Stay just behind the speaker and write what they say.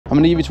I'm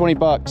gonna give you 20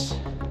 bucks.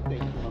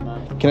 Thank you, my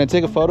man. Can I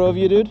take a photo of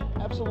you, dude?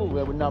 Absolutely,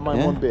 I would not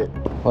mind one bit.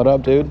 What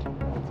up, dude?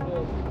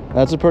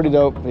 That's a pretty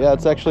dope. Yeah,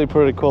 it's actually a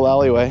pretty cool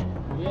alleyway.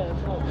 Yeah,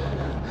 that's all.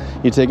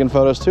 You taking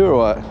photos too, or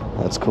what?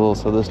 That's cool.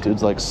 So this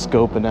dude's like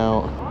scoping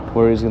out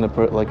where he's gonna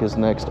put like his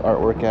next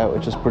artwork at,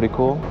 which is pretty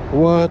cool.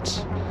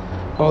 What?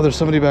 Oh, there's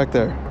somebody back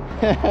there.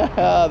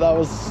 that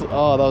was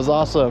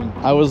awesome.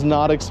 I was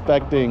not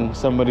expecting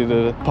somebody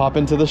to pop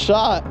into the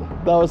shot.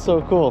 That was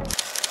so cool.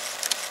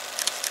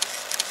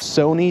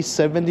 Sony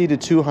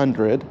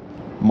 70-200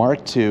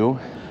 Mark II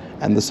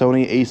and the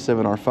Sony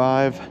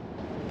a7R5.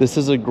 This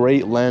is a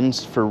great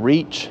lens for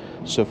reach.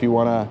 So if you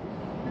wanna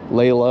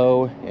lay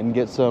low and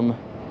get some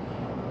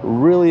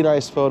really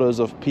nice photos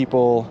of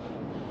people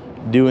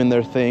doing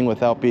their thing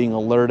without being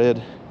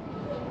alerted,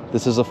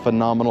 this is a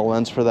phenomenal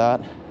lens for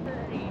that.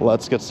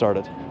 Let's get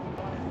started.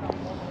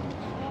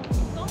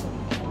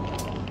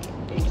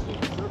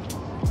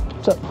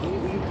 What's up?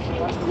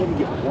 Let me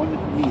get one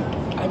meal.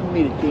 I haven't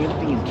made a damn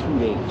thing in 2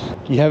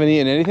 days. You haven't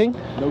eaten anything?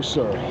 No,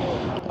 sir.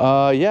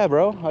 Yeah,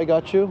 bro, I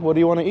got you. What do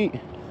you want to eat?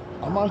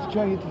 I'm actually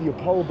trying to get to the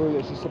Apollo Burger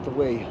that's just up the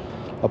way.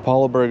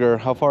 Apollo Burger,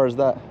 how far is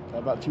that?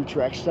 About 2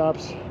 track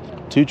stops.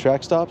 2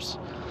 track stops?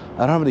 I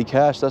don't have any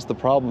cash, that's the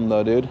problem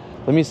though, dude.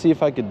 Let me see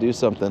if I could do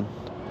something.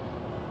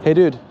 Hey,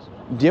 dude,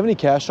 do you have any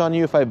cash on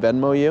you if I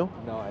Venmo you?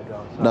 No, I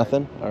don't. Sorry.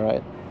 Nothing? All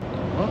right.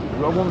 Well,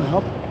 do I want to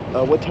help?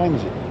 What time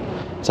is it?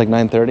 It's like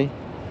 9:30.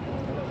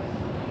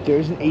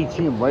 There's an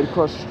ATM right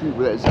across the street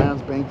where that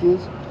Zion's Bank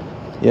is.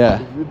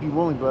 Yeah. If you'd be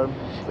willing, bro,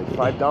 it's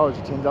like $5 or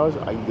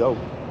 $10, I can go.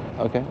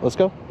 Okay, let's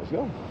go. Let's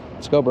go.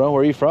 Let's go, bro.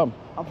 Where are you from?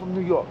 I'm from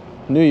New York.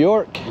 New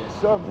York? Yes,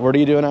 sir. What are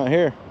you doing out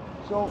here?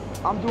 So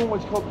I'm doing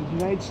what's called the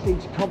United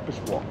States Compass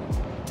Walk.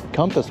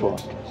 Compass walk.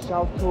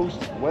 South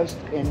coast, west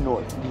and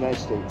north, United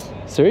States.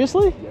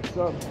 Seriously? Yes,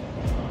 sir.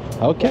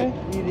 Okay.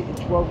 I beat it in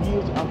 12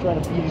 years. I'm trying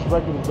to beat his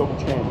record and go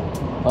to 10.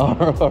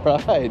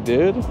 All right,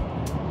 dude.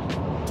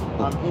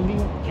 I'm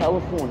Indian,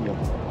 California.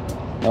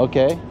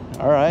 Okay.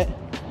 All right.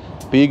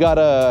 But you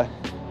gotta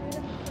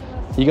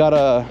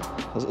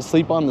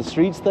sleep on the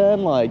streets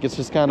then? Like it's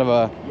just kind of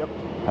a. Yep.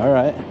 All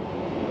right.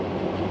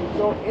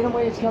 So in a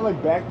way, it's kind of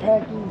like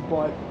backpacking,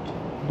 but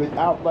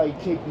without like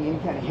taking any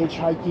kind of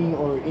hitchhiking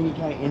or any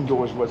kind of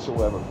indoors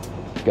whatsoever.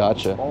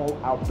 Gotcha. All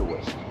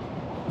outdoors.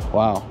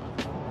 Wow.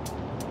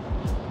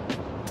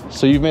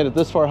 So you've made it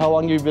this far. How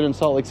long have you been in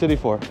Salt Lake City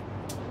for? A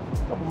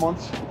couple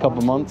months.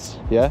 Couple months.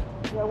 Yeah.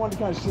 Yeah, I wanted to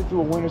kind of sit through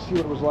a winter, see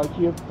what it was like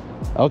here.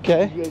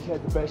 Okay. You guys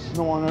had the best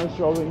snow on earth,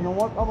 so I was like, you know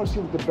what? I want to see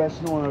what the best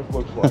snow on earth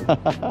looks like.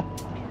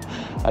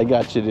 I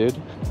got you,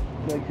 dude.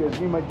 Because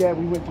me and my dad,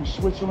 we went through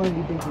Switzerland,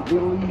 we've been through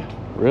Italy.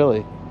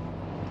 Really?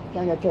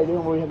 I gotta tell you, they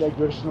don't really have that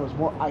good of snow. It's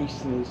more ice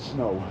than it's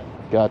snow.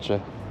 Gotcha.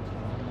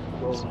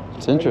 So,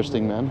 It's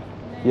interesting, man.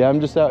 Yeah,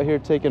 I'm just out here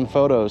taking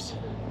photos.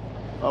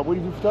 What do you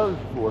do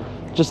photography for?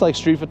 Just like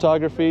street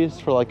photography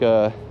for like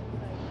a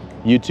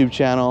YouTube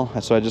channel.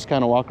 So I just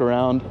kind of walk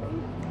around,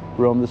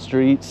 roam the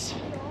streets.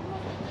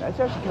 That's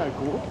actually kind of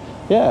cool.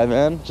 Yeah,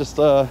 man. Just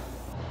got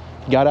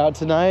out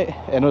tonight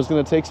and was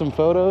gonna take some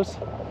photos,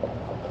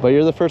 but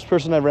you're the first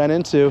person I've ran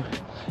into,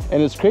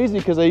 and it's crazy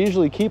because I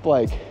usually keep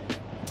like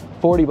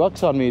 40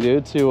 bucks on me,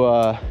 dude,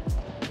 to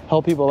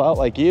help people out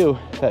like you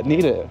that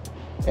need it.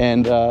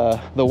 And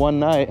the one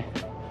night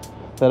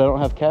that I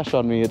don't have cash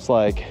on me, it's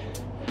like,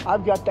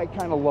 I've got that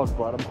kind of luck,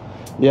 bottom.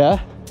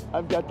 yeah,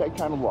 I've got that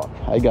kind of luck.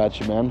 I got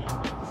you, man.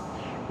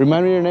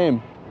 Remind me your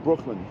name.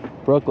 Brooklyn.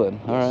 Brooklyn.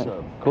 All Yes, right.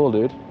 sir. Cool,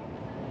 dude.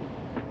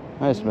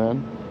 Nice,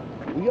 man.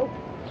 We go.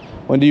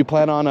 When do you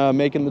plan on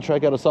making the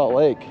trek out of Salt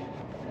Lake?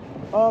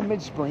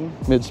 Mid-spring.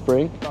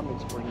 Mid-spring? About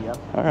mid-spring, yeah.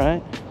 All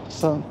right.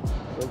 So,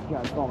 So I kind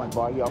of thaw my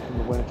body off in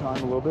the winter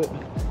time a little bit.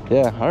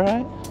 yeah, all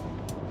right.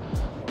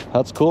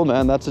 That's cool,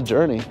 man. That's a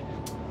journey.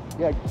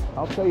 Yeah,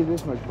 I'll tell you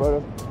this much,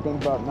 brother. It's been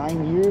about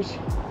 9 years.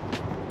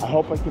 I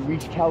hope I can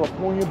reach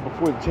California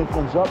before the 10th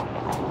one's up.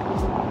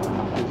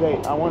 Because, hey,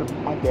 I want to be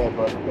my dad,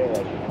 brother,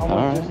 bad. I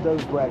want just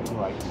those bragging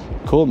rights.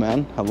 Cool,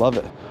 man. I love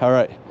it. All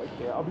right. Right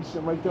there. I'll be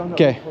sitting right down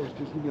there. Okay.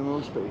 Just give me a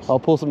little space. I'll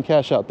pull some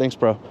cash out. Thanks,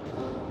 bro.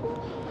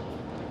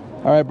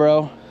 All right,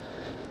 bro.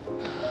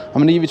 I'm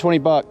going to give you 20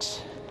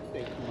 bucks.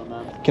 Thank you,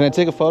 my man. Can I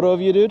take a photo of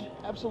you, dude?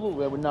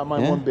 Absolutely. I would not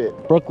mind Yeah? one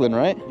bit. Brooklyn,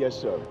 right? Yes,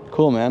 sir.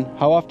 Cool, man.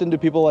 How often do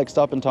people like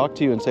stop and talk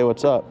to you and say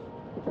what's up?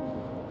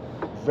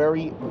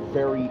 Very,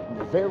 very,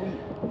 very,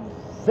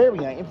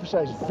 very, I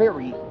emphasize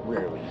very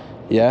rarely.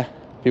 Yeah?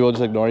 People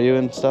just ignore you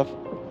and stuff?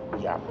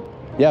 Yeah.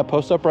 Yeah,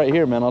 post up right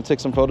here, man. I'll take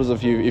some photos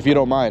of you if you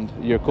don't mind.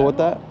 You're cool with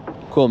that?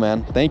 Cool,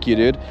 man. Thank you,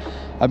 dude.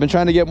 I've been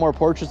trying to get more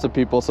portraits of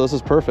people, so this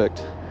is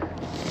perfect.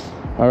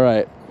 All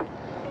right.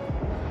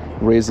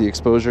 Raise the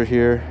exposure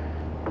here.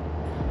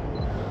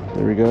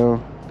 There we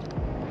go.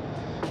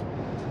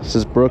 This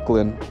is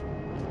Brooklyn.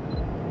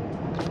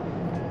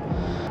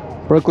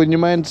 Brooklyn, you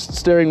mind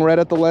staring right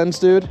at the lens,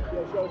 dude? Yeah,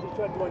 so I was just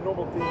trying to do my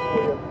normal thing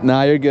for you.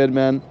 Nah, you're good,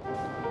 man.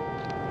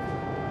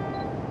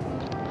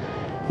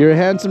 You're a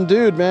handsome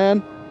dude,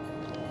 man.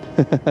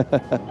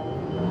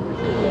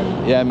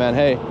 Yeah, man.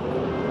 Hey,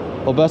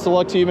 Well, best of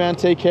luck to you, man.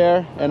 Take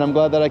care, and I'm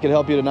glad that I could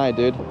help you tonight,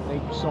 dude.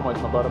 Thank you so much,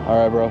 my brother. All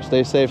right, bro.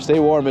 Stay safe, stay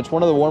warm. It's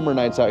one of the warmer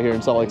nights out here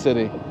in Salt Lake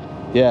City.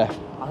 Yeah.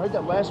 I heard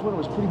that last one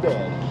was pretty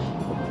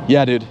bad.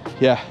 Yeah, dude.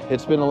 Yeah,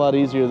 it's been a lot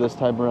easier this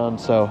time around,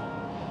 so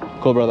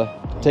cool, brother.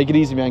 Take it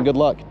easy, man. Good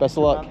luck. Best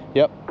of luck.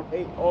 Yep.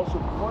 Hey, also,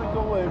 if you want to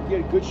go and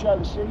get a good shot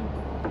of the city,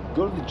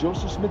 go to the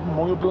Joseph Smith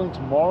Memorial Building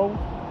tomorrow.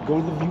 Go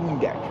to the viewing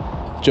deck.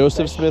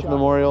 Joseph Smith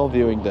Memorial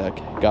viewing deck.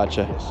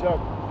 Gotcha. Yes, sir.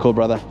 Cool,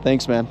 brother.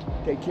 Thanks, man.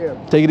 Take care.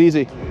 Take it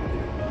easy.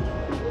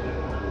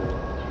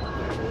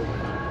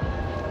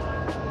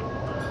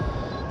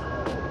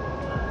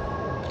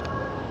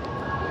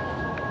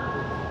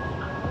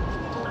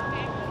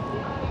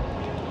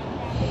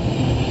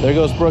 There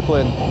goes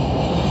Brooklyn.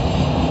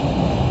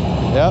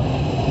 Yep.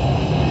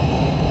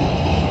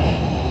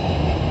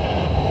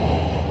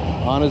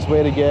 On his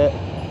way to get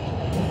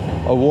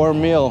a warm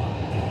meal.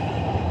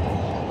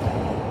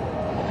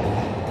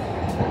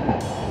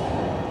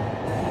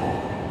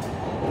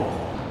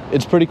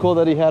 It's pretty cool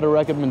that he had a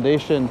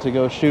recommendation to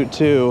go shoot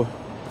to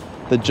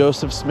the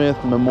Joseph Smith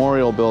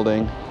Memorial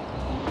Building,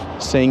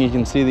 saying you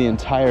can see the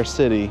entire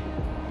city.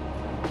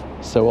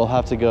 So we'll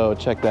have to go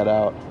check that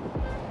out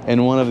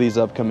in one of these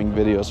upcoming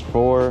videos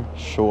for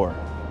sure.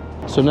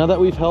 So now that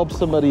we've helped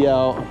somebody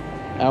out,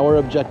 our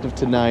objective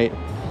tonight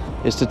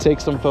is to take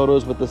some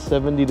photos with the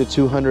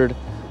 70-200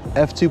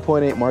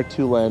 f2.8 Mark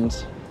II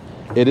lens.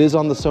 It is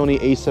on the Sony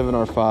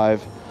a7R5.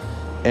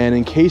 And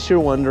in case you're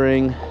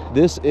wondering,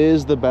 this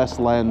is the best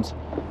lens,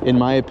 in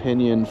my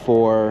opinion,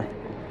 for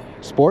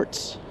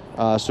sports.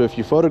 So if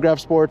you photograph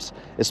sports,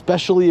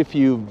 especially if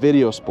you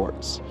video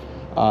sports,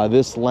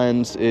 this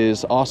lens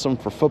is awesome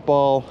for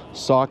football,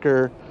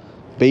 soccer,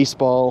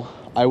 baseball.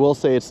 I will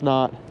say it's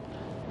not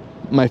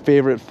my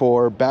favorite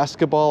for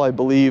basketball. I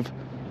believe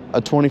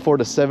a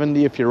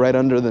 24-70, if you're right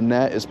under the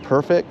net, is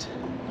perfect.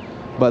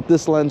 But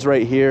this lens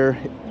right here,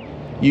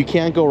 you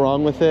can't go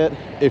wrong with it.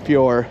 If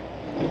you're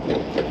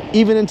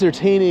even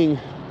entertaining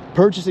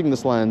purchasing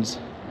this lens,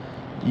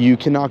 you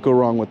cannot go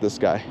wrong with this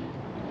guy.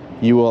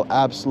 You will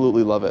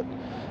absolutely love it.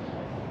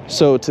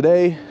 So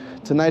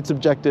tonight's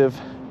objective,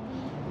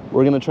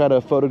 we're gonna try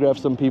to photograph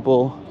some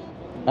people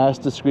as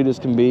discreet as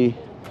can be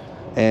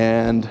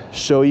and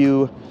show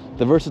you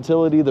the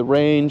versatility, the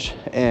range,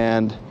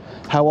 and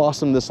how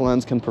awesome this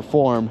lens can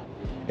perform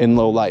in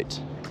low light.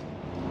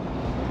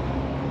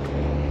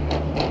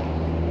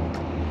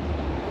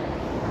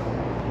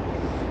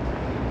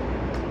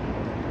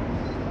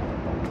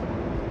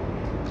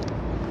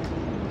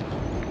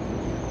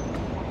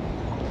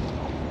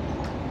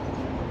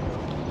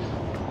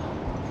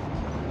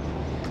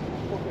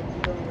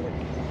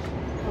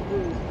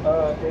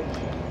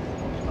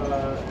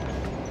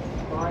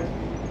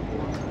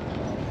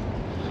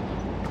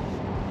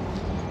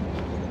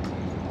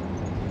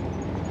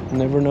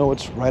 Never know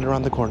what's right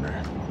around the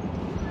corner.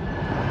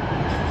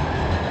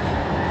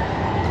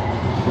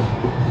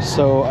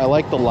 So I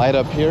like the light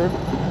up here.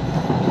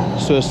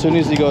 So as soon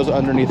as he goes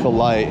underneath the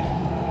light,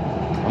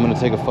 I'm gonna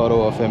take a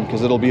photo of him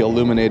because it'll be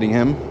illuminating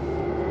him.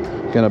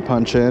 Gonna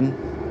punch in.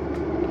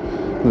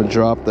 I'm gonna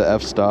drop the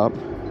f-stop.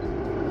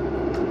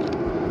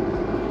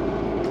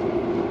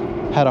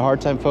 Had a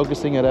hard time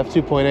focusing at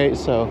f2.8,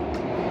 so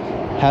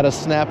had to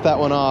snap that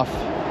one off.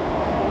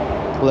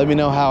 Let me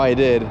know how I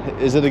did.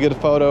 Is it a good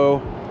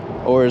photo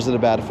or is it a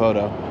bad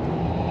photo?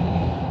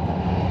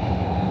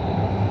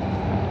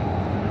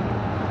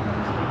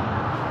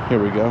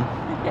 Here we go.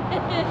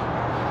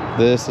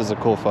 This is a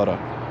cool photo.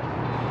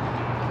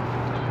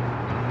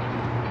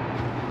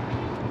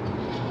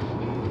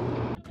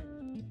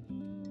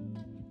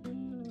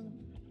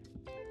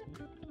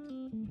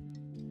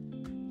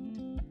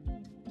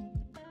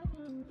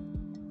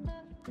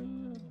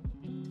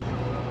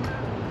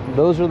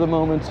 Those are the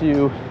moments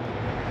you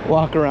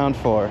walk around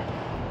for.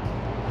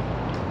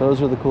 Those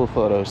are the cool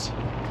photos.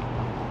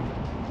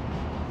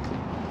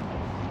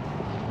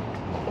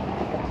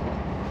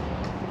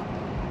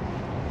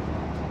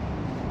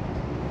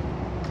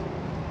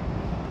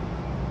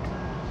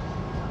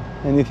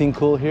 Anything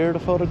cool here to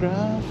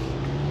photograph?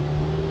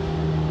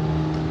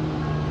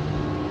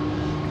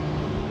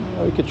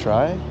 Oh, we could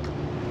try.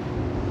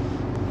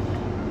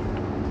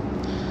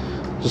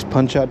 Just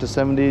punch out to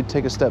 70,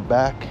 take a step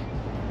back.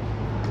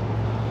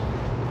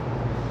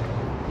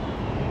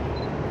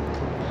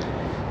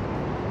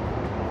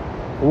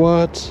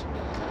 What?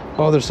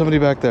 Oh, there's somebody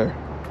back there.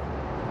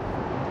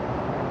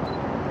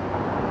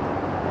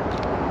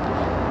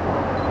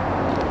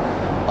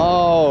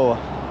 Oh.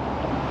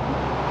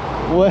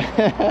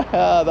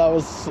 that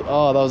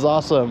was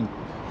awesome.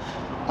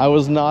 I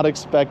was not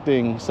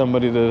expecting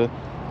somebody to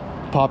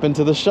pop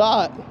into the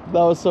shot.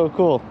 That was so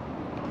cool.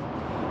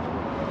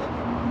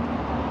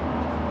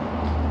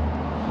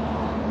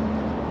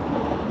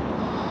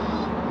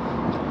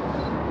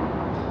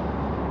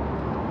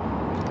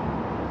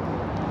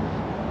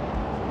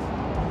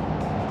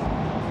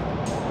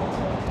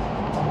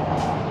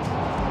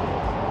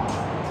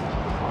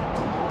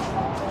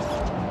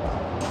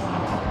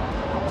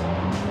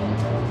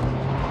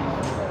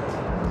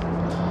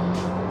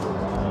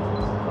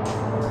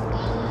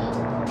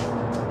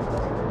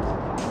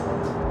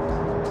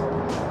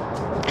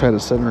 Kind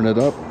of centering it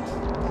up.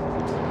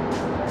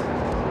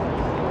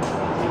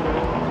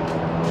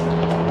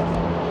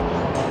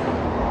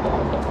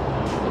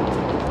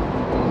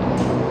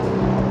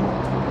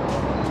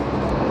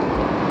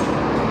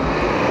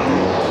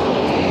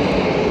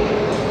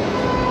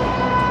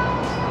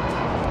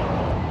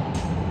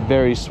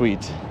 Very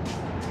sweet.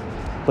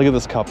 Look at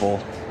this couple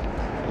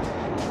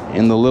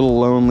in the little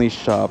lonely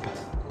shop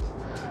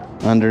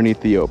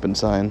underneath the open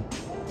sign.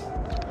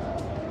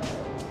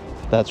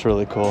 That's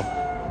really cool.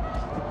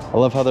 I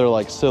love how they're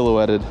like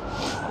silhouetted.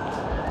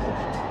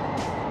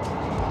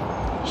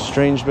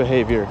 Strange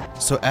behavior.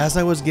 So as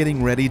I was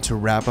getting ready to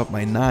wrap up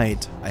my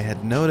night, I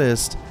had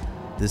noticed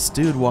this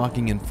dude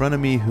walking in front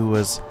of me who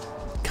was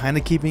kind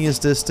of keeping his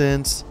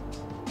distance,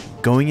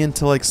 going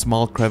into like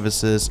small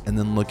crevices, and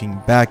then looking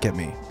back at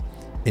me.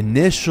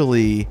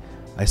 Initially,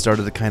 I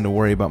started to kind of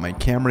worry about my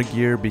camera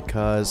gear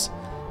because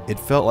it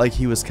felt like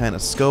he was kind of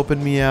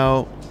scoping me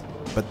out,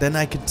 but then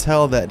I could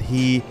tell that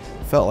he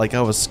felt like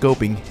I was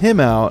scoping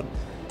him out,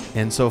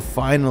 and so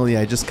finally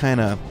I just kind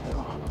of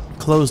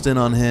closed in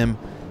on him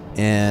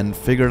and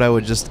figured I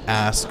would just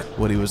ask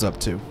what he was up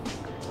to.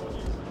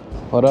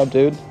 What up,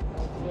 dude?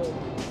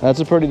 That's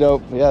a pretty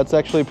dope, yeah, it's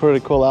actually a pretty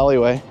cool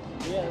alleyway.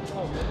 Yeah, it's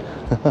all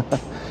good.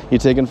 You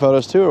taking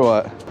photos too or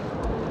what?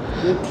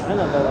 Dude, kind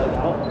of, but like,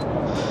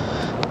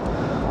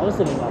 I was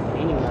thinking about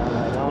painting that,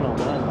 like, I don't know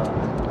when,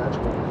 but that's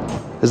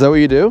cool. Is that what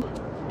you do?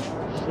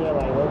 Shit,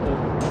 like,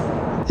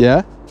 okay.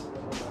 Yeah?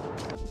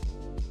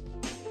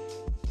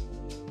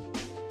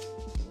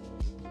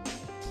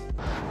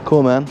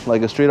 Cool, man.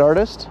 Like a street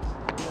artist?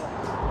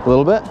 A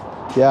little bit?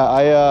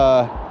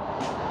 Yeah,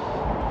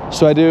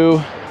 so I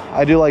do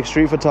like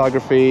street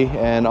photography,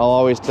 and I'll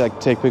always take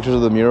pictures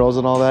of the murals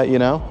and all that, you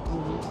know?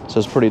 So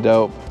it's pretty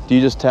dope. Do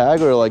you just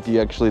tag, or like do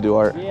you actually do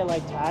art? Yeah,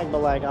 like tag, but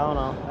like, I don't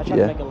know. I try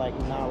to make it like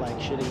not like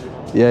shitty, you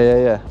know?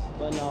 Yeah.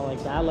 But no,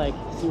 like that, like,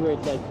 see where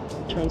it like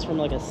turns from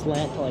like a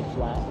slant to like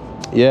flat?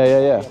 Yeah.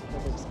 Like a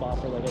perfect spot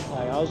for like a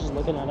tag. I was just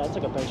looking at it, I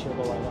took a picture,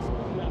 but like, I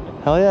don't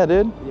know. Hell yeah,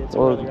 dude. Yeah, it's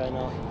Well, early right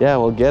now. yeah,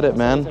 we'll get it,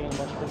 man. Taking a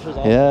bunch of pictures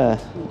Yeah.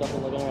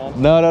 Definitely looking around.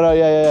 No,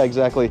 yeah,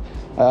 exactly.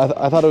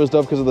 I thought it was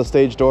dope because of the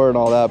stage door and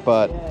all that,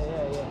 but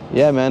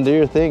yeah, man, do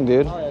your thing,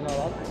 dude. Oh, yeah, no,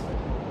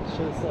 that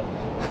shit is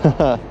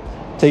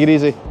sick. Take it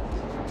easy.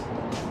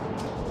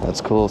 That's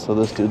cool. So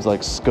this dude's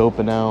like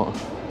scoping out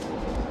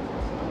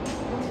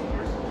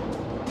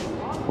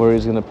where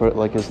he's gonna put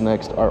like his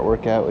next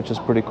artwork at, which is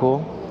pretty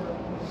cool.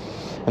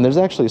 And there's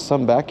actually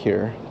some back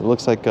here. It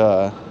looks like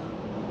at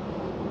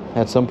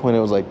some point it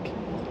was like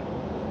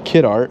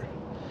kid art,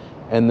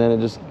 and then it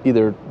just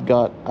either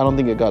got, I don't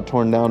think it got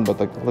torn down, but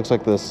it looks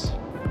like this.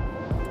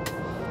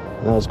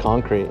 No, it's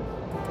concrete.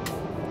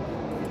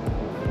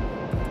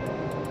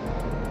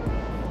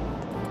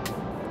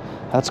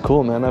 That's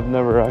cool, man. I've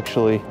never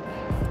actually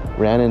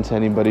ran into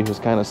anybody who's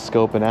kind of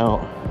scoping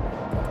out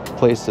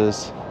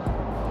places.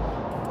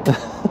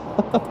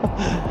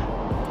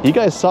 You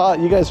guys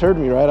heard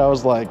me, right? I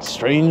was like,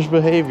 strange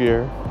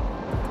behavior.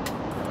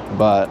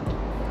 But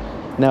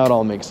now it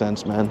all makes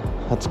sense, man.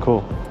 That's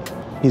cool.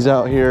 He's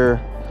out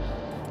here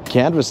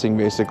canvassing,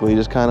 basically,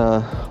 just kind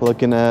of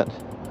looking at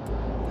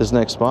his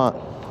next spot.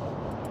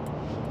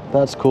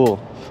 That's cool.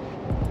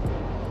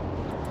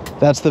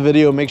 That's the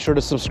video. Make sure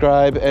to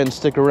subscribe and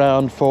stick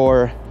around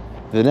for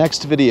the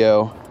next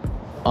video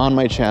on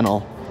my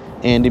channel,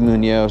 Andy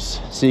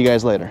Munoz. See you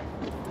guys later.